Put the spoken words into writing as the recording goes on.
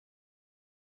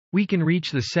We can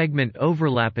reach the segment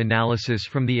overlap analysis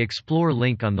from the Explore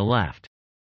link on the left.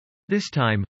 This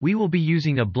time, we will be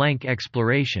using a blank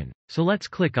exploration, so let's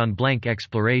click on blank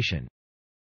exploration.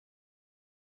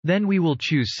 Then we will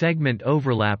choose segment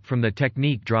overlap from the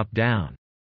technique drop-down.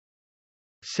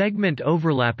 Segment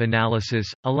overlap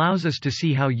analysis allows us to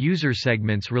see how user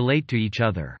segments relate to each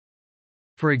other.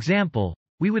 For example,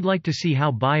 we would like to see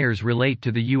how buyers relate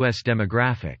to the US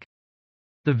demographic.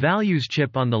 The values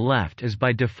chip on the left is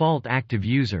by default active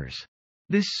users.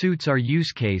 This suits our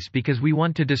use case because we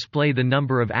want to display the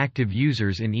number of active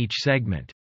users in each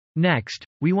segment. Next,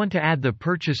 we want to add the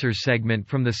purchasers segment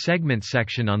from the segment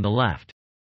section on the left.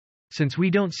 Since we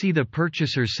don't see the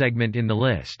purchasers segment in the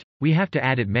list, we have to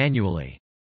add it manually.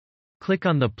 Click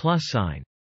on the plus sign.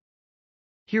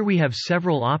 Here we have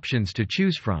several options to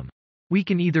choose from. We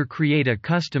can either create a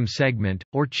custom segment,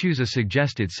 or choose a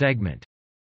suggested segment.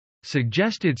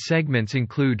 Suggested segments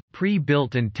include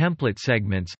pre-built and template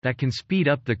segments that can speed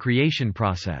up the creation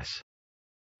process.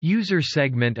 User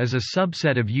segment is a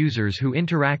subset of users who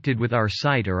interacted with our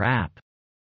site or app.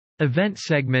 Event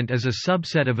segment is a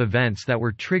subset of events that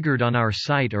were triggered on our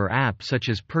site or app, such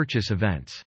as purchase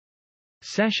events.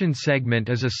 Session segment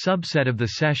is a subset of the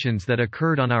sessions that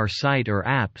occurred on our site or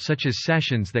app, such as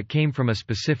sessions that came from a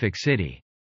specific city.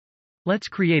 Let's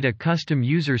create a custom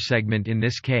user segment in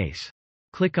this case.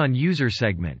 Click on User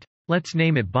Segment. Let's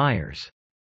name it Buyers.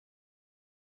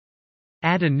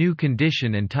 Add a new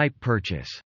condition and type Purchase.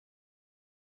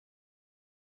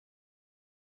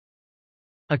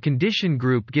 A condition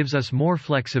group gives us more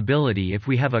flexibility if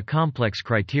we have a complex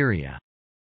criteria.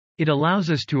 It allows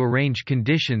us to arrange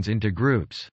conditions into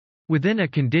groups. Within a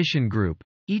condition group,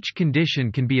 each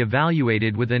condition can be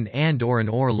evaluated with an AND or an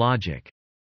OR logic.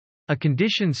 A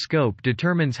condition scope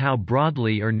determines how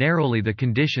broadly or narrowly the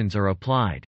conditions are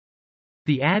applied.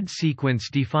 The add sequence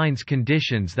defines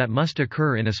conditions that must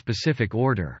occur in a specific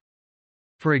order.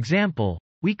 For example,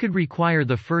 we could require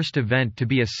the first event to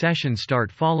be a session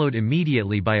start followed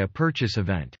immediately by a purchase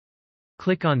event.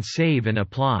 Click on Save and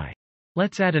Apply.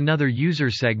 Let's add another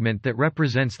user segment that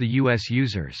represents the US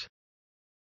users.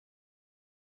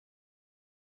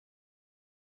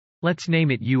 Let's name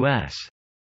it US.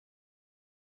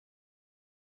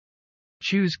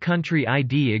 Choose country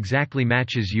ID exactly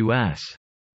matches US.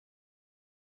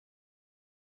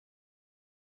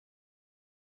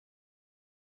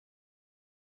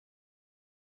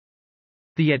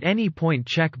 The At Any Point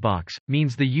checkbox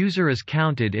means the user is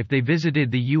counted if they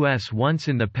visited the US once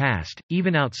in the past,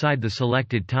 even outside the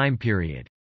selected time period.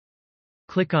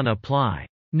 Click on Apply.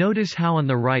 Notice how on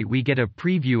the right we get a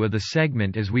preview of the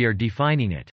segment as we are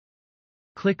defining it.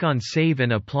 Click on Save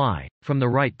and Apply, from the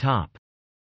right top.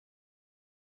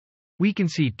 We can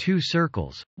see two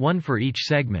circles, one for each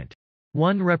segment.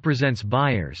 One represents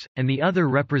buyers, and the other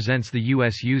represents the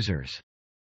US users.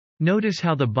 Notice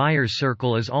how the buyers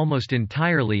circle is almost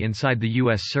entirely inside the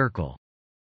US circle.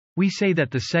 We say that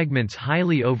the segments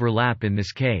highly overlap in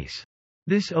this case.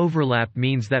 This overlap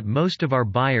means that most of our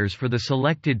buyers for the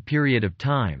selected period of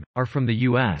time are from the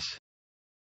US.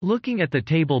 Looking at the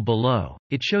table below,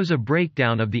 it shows a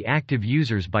breakdown of the active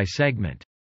users by segment.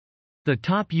 The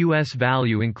top US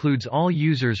value includes all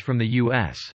users from the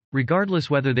US,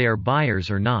 regardless whether they are buyers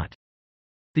or not.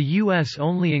 The US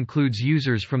only includes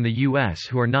users from the US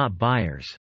who are not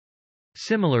buyers.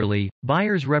 Similarly,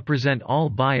 buyers represent all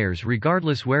buyers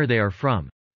regardless where they are from.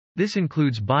 This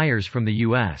includes buyers from the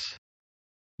US.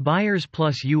 Buyers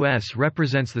plus US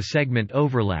represents the segment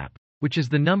overlap, which is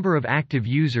the number of active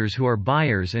users who are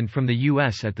buyers and from the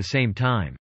US at the same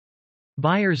time.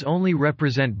 Buyers only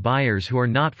represent buyers who are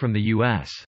not from the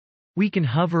US. We can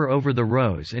hover over the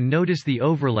rows and notice the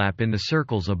overlap in the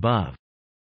circles above.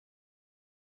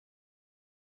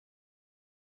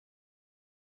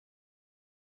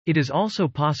 It is also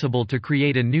possible to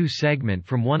create a new segment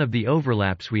from one of the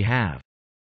overlaps we have.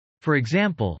 For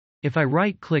example, if I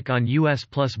right-click on US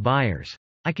plus buyers,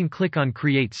 I can click on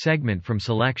Create Segment from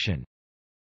Selection.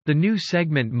 The new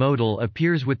segment modal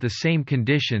appears with the same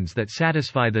conditions that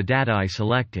satisfy the data I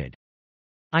selected.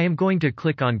 I am going to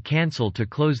click on Cancel to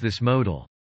close this modal.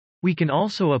 We can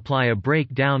also apply a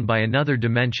breakdown by another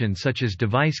dimension such as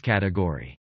device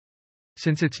category.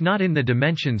 Since it's not in the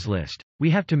dimensions list,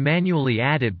 we have to manually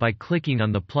add it by clicking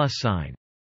on the plus sign.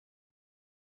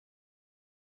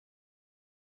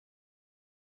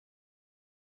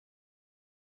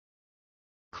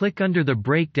 Click under the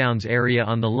breakdowns area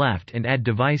on the left and add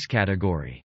device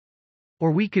category.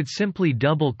 Or we could simply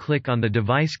double-click on the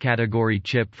device category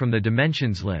chip from the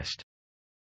dimensions list.